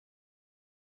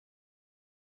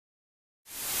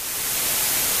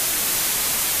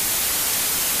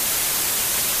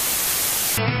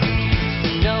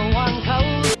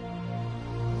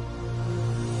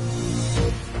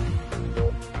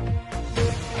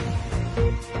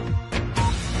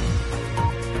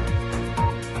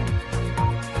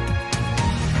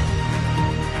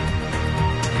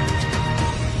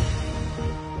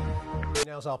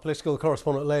our political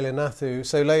correspondent Leila Nathu.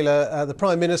 So Leila, the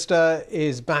Prime Minister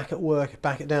is back at work,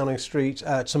 back at Downing Street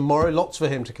tomorrow. Lots for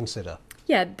him to consider.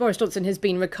 Yeah, Boris Johnson has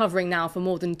been recovering now for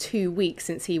more than 2 weeks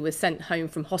since he was sent home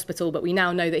from hospital, but we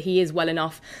now know that he is well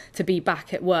enough to be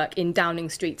back at work in Downing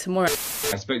Street tomorrow.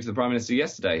 I spoke to the Prime Minister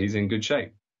yesterday. He's in good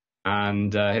shape,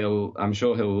 and I'm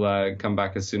sure he'll come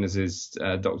back as soon as his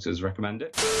doctors recommend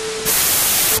it.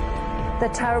 The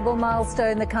terrible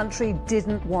milestone the country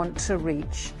didn't want to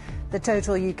reach. The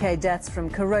total UK deaths from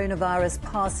coronavirus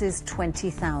passes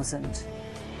 20,000.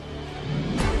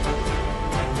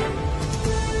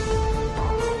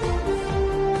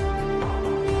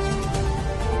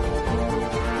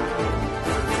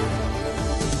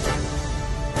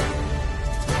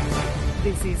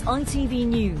 This is ITV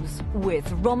News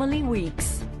with Romilly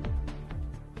Weeks.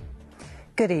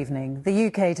 Good evening. The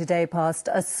UK today passed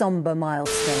a sombre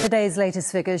milestone. Today's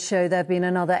latest figures show there have been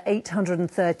another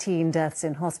 813 deaths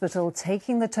in hospital,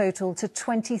 taking the total to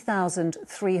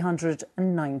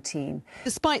 20,319.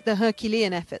 Despite the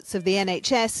Herculean efforts of the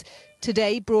NHS,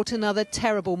 today brought another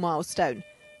terrible milestone.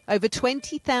 Over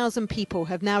 20,000 people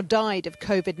have now died of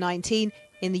COVID-19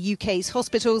 in the UK's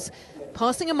hospitals,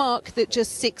 passing a mark that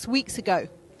just 6 weeks ago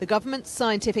the government's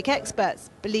scientific experts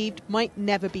believed might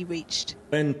never be reached.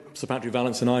 When Sir Patrick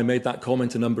Vallance and I made that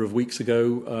comment a number of weeks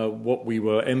ago, what we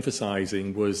were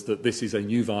emphasising was that this is a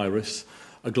new virus,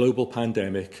 a global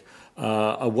pandemic,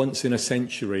 a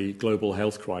once-in-a-century global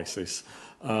health crisis,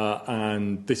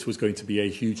 and this was going to be a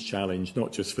huge challenge,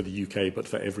 not just for the UK, but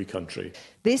for every country.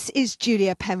 This is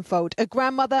Julia Penfold, a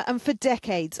grandmother and for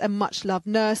decades a much-loved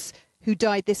nurse who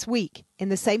died this week in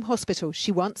the same hospital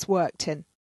she once worked in.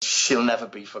 She'll never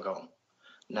be forgotten,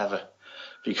 never,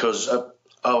 because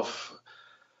of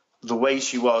the way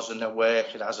she was in her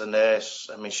work as a nurse.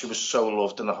 I mean, she was so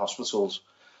loved in the hospitals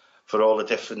for all the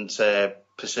different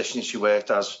positions she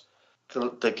worked as.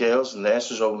 The girls and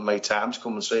nurses all made time to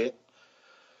come and see it.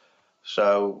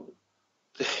 So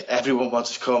everyone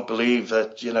wanted to come and believe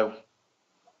that, you know,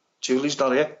 Julie's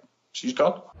not here, she's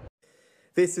gone.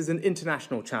 This is an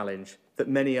international challenge that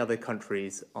many other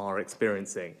countries are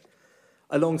experiencing.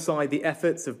 Alongside the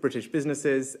efforts of British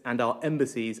businesses and our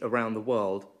embassies around the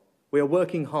world, we are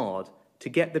working hard to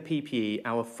get the PPE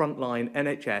our frontline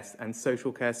NHS and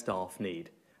social care staff need.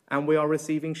 And we are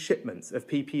receiving shipments of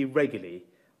PPE regularly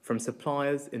from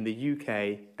suppliers in the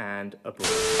UK and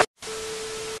abroad.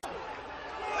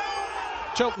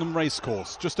 Cheltenham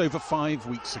Racecourse just over 5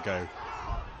 weeks ago.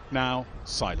 Now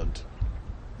silent.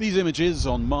 These images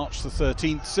on March the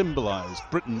 13th symbolised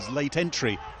Britain's late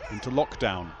entry into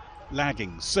lockdown,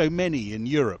 lagging so many in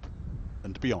Europe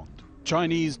and beyond.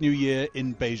 Chinese New Year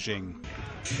in Beijing.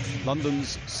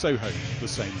 London's Soho the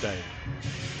same day.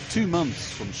 2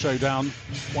 months from showdown,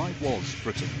 why was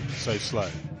Britain so slow?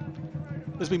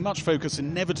 There's been much focus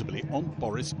inevitably on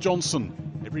Boris Johnson.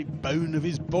 Every bone of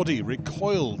his body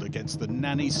recoiled against the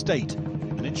nanny state,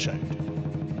 and it showed.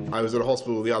 I was at a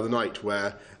hospital the other night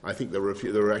where I think there were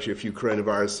actually a few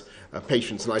coronavirus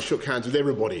patients, and I shook hands with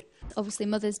everybody. Obviously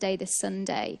Mother's Day this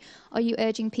Sunday. Are you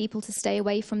urging people to stay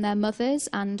away from their mothers,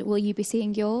 and will you be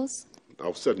seeing yours?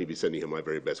 I'll certainly be sending her my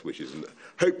very best wishes and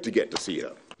hope to get to see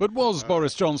her. But was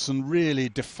Boris Johnson really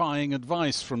defying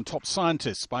advice from top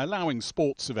scientists by allowing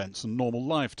sports events and normal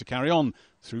life to carry on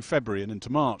through February and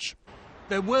into March?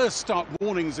 There were stark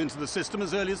warnings into the system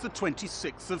as early as the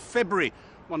 26th of February.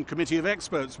 One committee of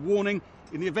experts warning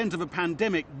in the event of a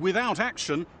pandemic without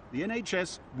action, the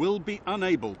NHS will be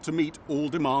unable to meet all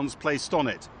demands placed on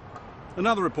it.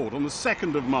 Another report on the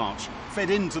 2nd of March, fed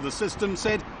into the system,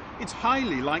 said it's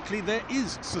highly likely there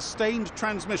is sustained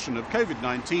transmission of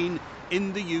COVID-19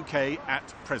 in the UK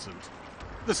at present.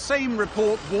 The same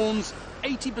report warns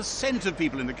 80% of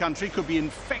people in the country could be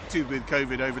infected with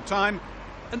COVID over time,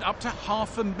 and up to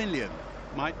 500,000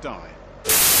 might die.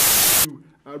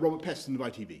 Robert Peston of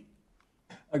ITV.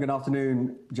 Good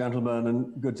afternoon, gentlemen,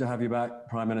 and good to have you back,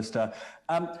 Prime Minister.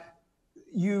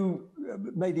 You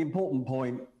made the important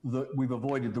point that we've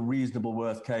avoided the reasonable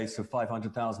worst case of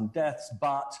 500,000 deaths,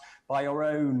 but by your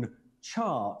own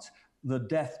chart, the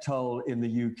death toll in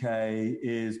the UK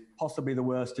is possibly the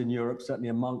worst in Europe, certainly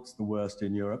amongst the worst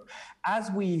in Europe. As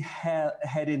we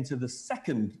head into the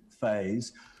second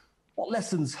phase, what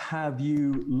lessons have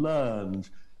you learned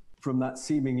from that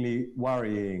seemingly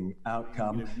worrying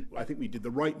outcome? I think we did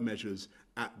the right measures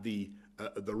at the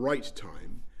right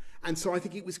time. And so I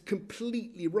think it was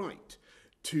completely right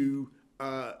to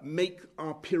make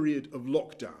our period of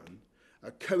lockdown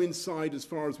coincide as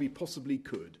far as we possibly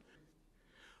could.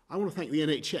 I want to thank the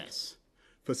NHS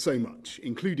for so much,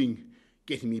 including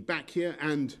getting me back here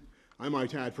and, I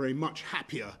might add, for a much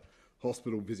happier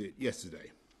hospital visit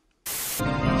yesterday.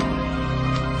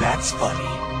 That's funny.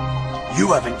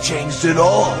 You haven't changed at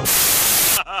all.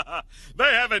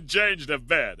 They haven't changed a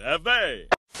bit, have they?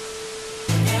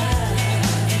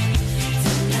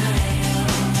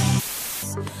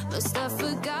 Must have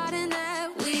forgotten that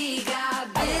we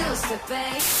got bills to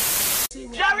pay.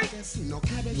 Jerry?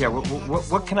 Yeah,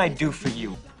 what can I do for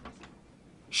you?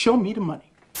 Show me the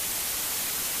money.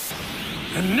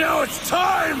 And now it's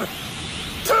time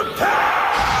to pay!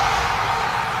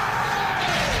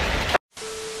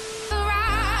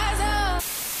 Rise up.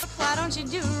 Why don't you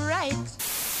do right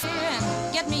here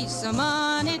and get me some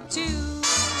money too?